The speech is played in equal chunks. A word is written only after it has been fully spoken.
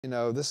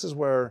This is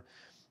where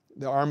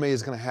the Army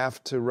is going to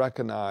have to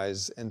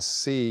recognize and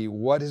see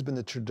what has been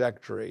the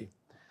trajectory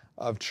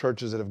of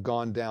churches that have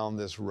gone down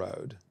this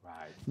road.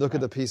 Right. Look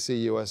at the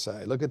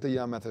PCUSA. Look at the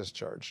Young Methodist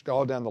Church.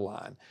 All down the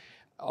line.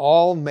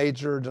 All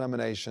major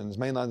denominations,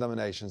 mainline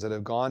denominations that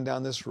have gone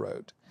down this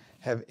road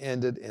have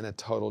ended in a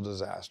total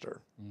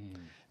disaster.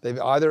 They've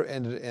either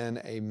ended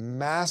in a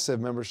massive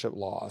membership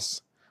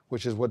loss,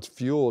 which is what's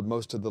fueled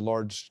most of the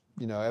large,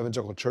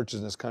 evangelical churches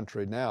in this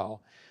country now,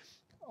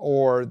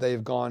 or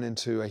they've gone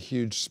into a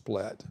huge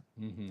split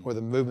where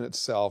the movement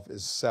itself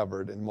is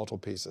severed in multiple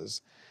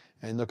pieces.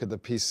 And look at the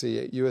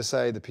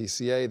PCUSA, the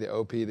PCA, the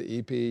OP, the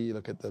EP. You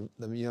look at the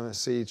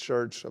UMSC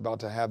church about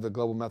to have the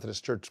Global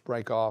Methodist Church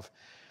break off.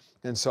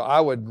 And so I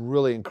would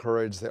really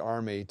encourage the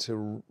Army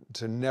to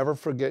never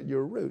forget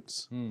your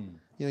roots.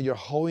 Your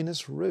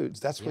holiness roots.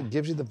 That's what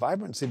gives you the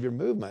vibrancy of your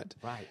movement.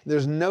 Right.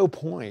 There's no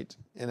point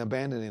in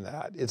abandoning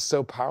that. It's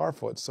so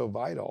powerful. It's so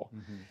vital.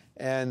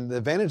 And the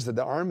advantage that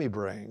the Army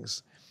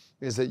brings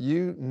is that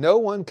no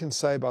one can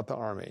say about the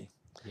Army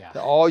that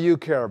all you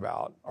care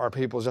about are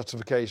people's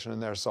justification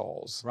and their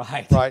souls.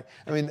 Right. Right.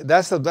 I mean,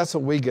 that's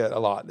what we get a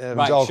lot.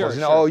 Evangelicals,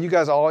 Sure. oh, you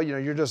guys all,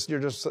 you're just,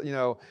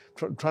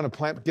 trying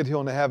to get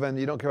healed into heaven.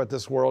 You don't care about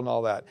this world and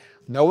all that.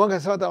 No one can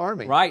say about the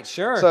Army. Right.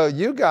 Sure. So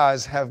you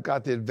guys have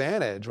got the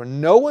advantage where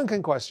no one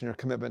can question your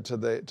commitment to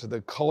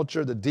the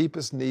culture, the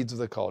deepest needs of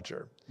the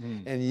culture,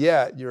 and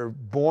yet you're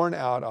born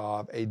out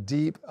of a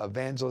deep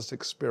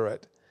evangelistic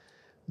spirit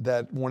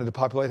that wanted to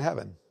populate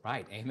heaven.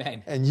 Right,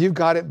 amen. And you've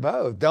got it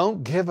both.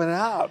 Don't give it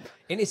up.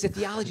 And it's the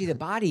theology of the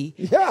body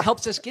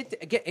helps us get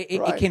it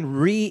Right. can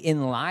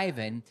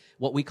re-enliven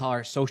what we call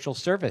our social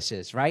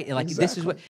services, right? Like this is what